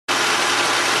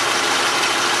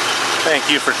Thank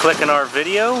you for clicking our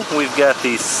video. We've got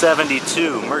the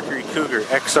 72 Mercury Cougar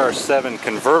XR7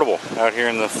 Convertible out here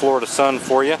in the Florida sun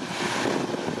for you.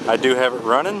 I do have it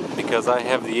running because I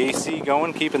have the AC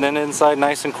going, keeping it inside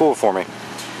nice and cool for me.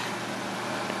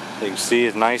 You can see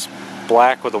it's nice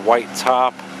black with a white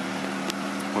top.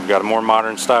 We've got a more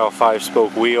modern style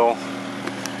 5-spoke wheel.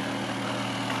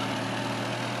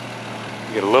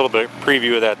 You get a little bit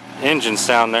preview of that engine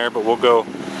sound there, but we'll go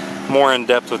more in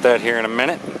depth with that here in a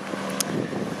minute.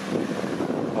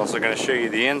 Also going to show you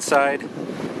the inside,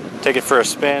 take it for a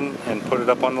spin, and put it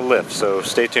up on the lift, so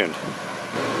stay tuned.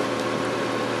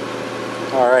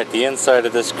 Alright, the inside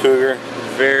of this Cougar,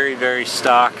 very, very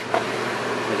stock.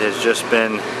 It has just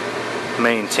been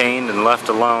maintained and left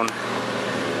alone.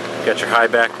 Got your high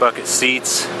back bucket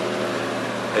seats.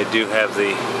 They do have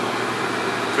the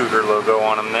Cougar logo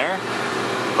on them there.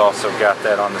 We've also got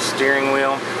that on the steering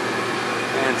wheel,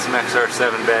 and some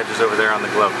XR7 badges over there on the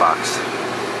glove box.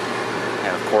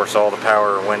 And of course all the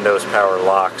power windows, power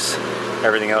locks,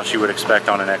 everything else you would expect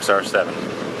on an XR7.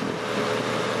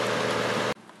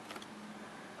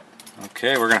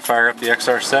 Okay, we're going to fire up the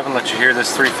XR7, let you hear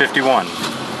this 351.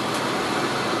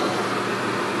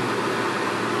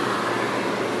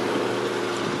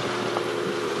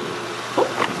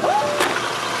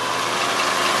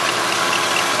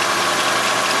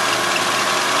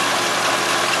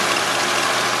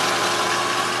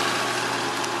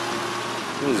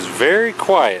 It is very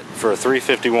quiet for a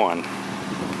 351.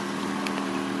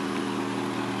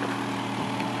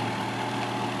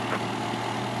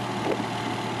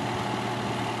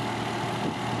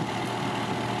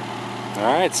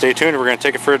 Alright, stay tuned. We're going to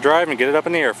take it for a drive and get it up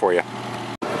in the air for you.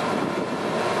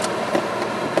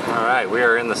 Alright, we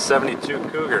are in the 72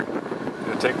 Cougar.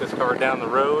 Going to take this car down the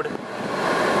road.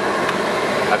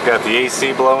 I've got the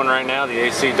AC blowing right now. The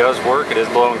AC does work. It is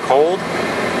blowing cold.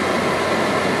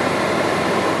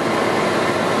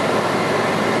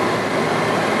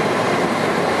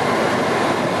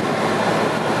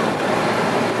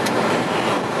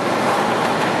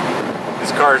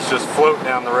 This car is just floating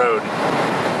down the road.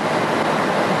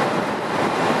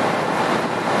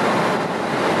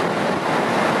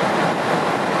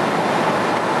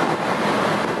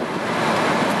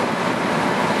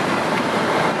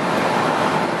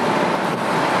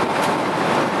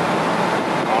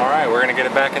 We're going to get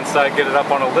it back inside, get it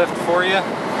up on a lift for you,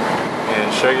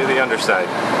 and show you the underside.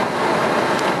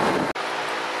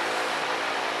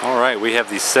 Alright, we have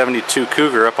the 72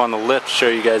 Cougar up on the lift to show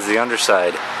you guys the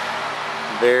underside.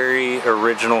 Very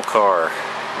original car.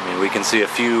 I mean, we can see a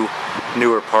few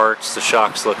newer parts. The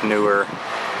shocks look newer,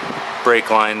 brake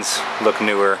lines look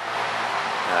newer,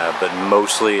 but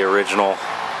mostly original.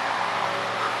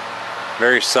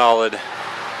 Very solid.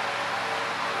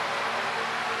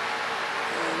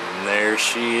 There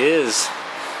she is.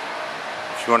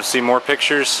 If you want to see more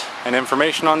pictures and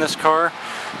information on this car,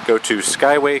 go to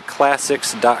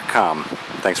skywayclassics.com.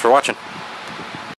 Thanks for watching.